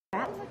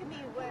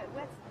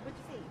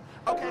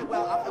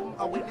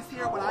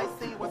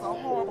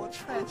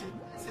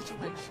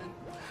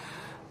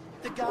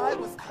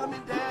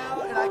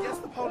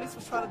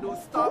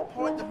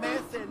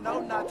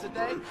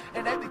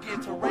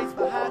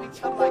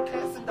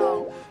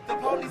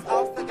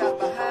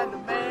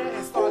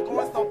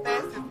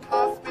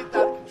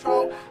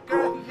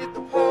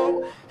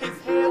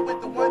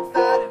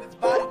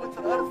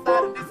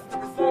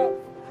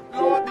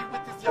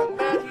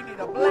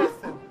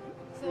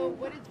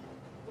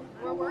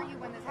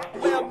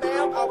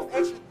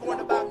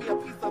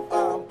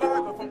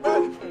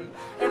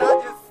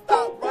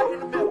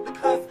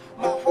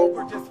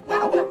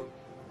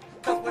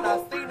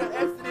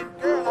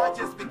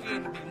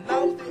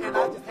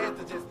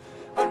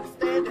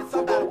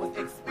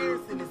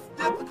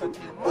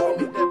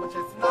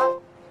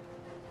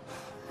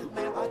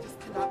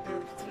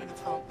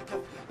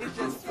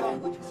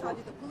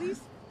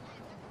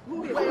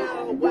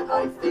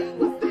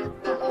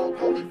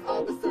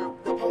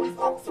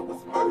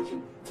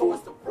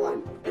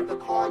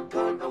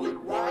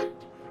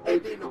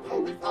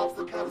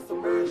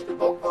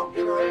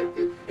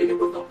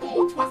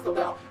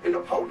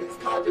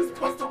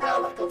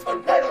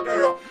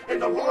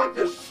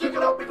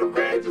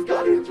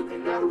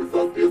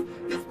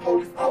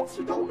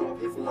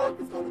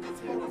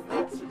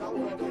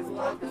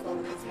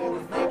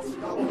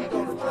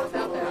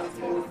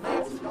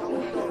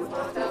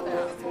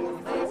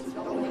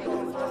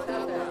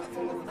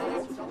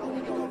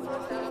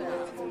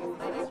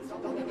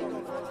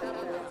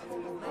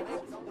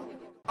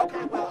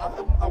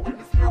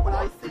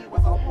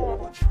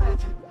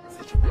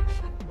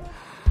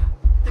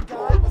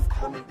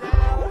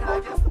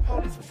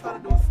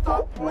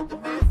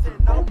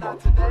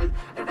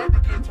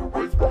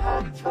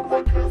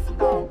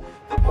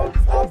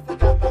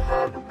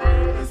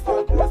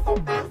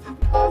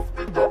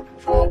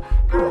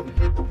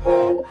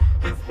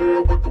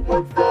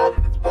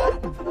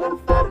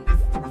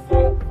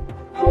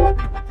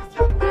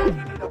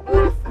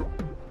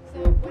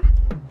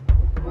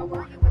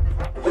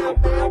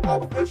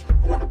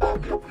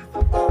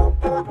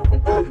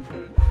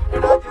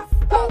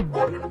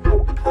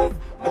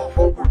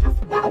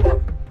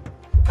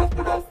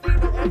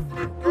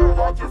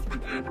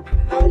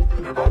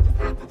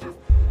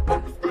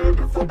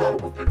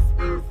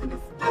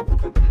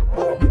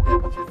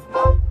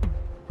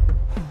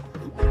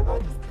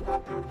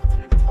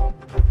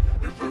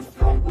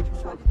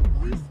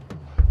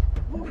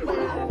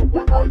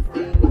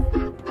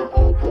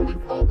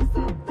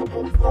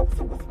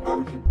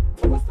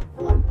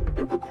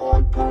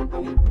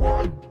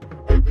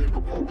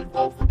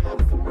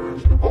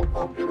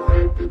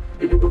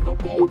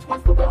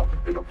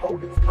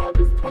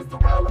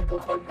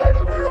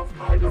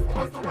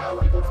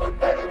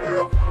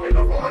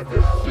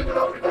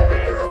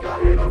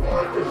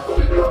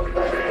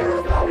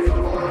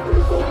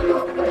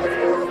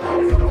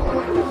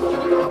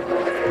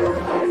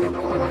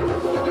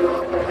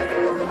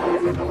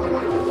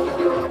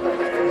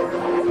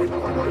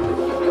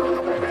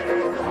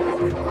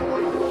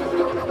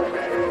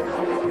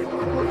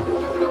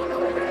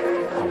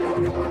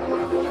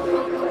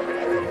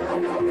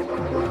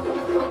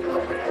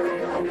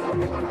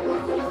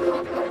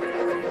Okay,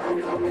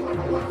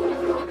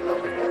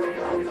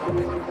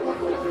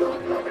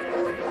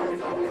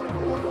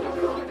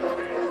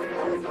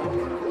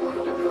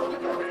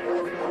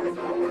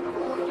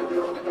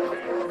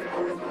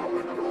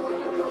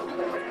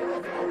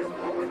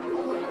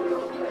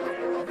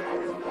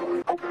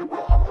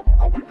 well,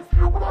 I witnessed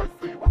here what I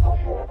see was a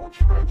horrible,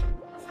 tragic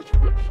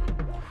situation.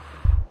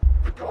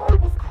 The guy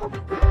was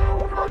coming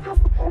down, and I guess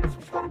the police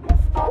was trying to do a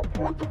stop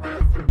point. The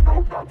man said,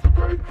 no, not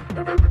today,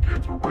 and they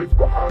began to race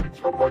behind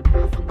each other like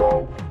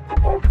Casanova. The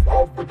police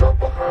officer got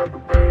behind the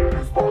man,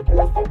 his heart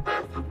was so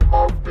fast, his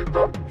car spinning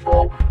out of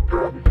control.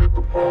 Girl, he hit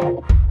the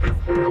pole, his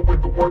head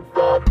went to one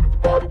side, and his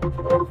body went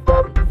to the other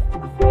side, and this is the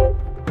result.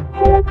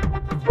 Lord be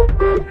with this young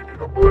man, he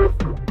need a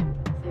blessing.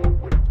 So, where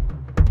were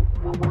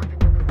you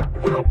when this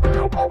happened? Well,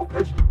 ma'am, I was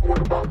patiently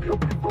going about me a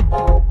piece of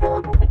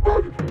burger from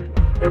Burger King,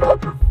 and I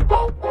just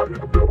stopped right in the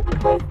middle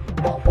because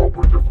my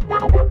hunger just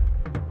went away.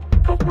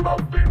 Cause when I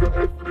seen the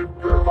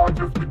accident, girl, I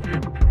just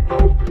began to be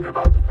nosy, and I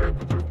just had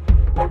to just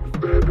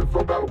understand that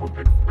somebody was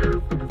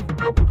experiencing this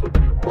difficult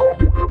wrong,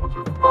 it was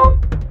just not.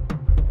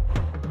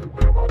 And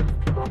ma'am, I just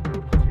cannot bear to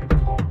continue to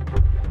talk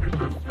because it's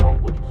just y'all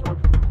what you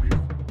started to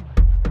police.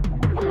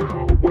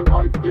 Well, what I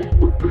seen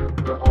was this,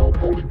 that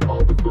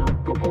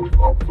the police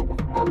officer was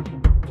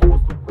merging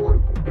towards the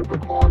front, and the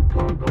car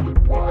gun lit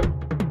wide.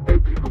 And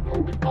then the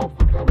police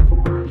officer kind of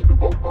submerged, and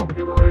both of them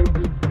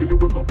interacted, and it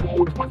was a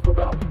full twist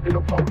about, and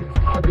the police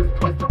car just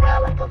twisted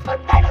around like a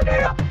tornado,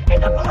 girl,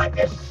 and the line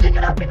just shaking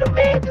up, and the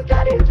man just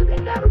got injured,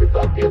 and now the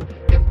result is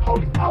this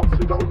police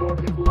officer don't know if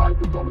his life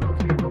is gonna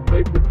continue to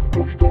make it,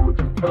 or he gonna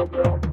just tap out.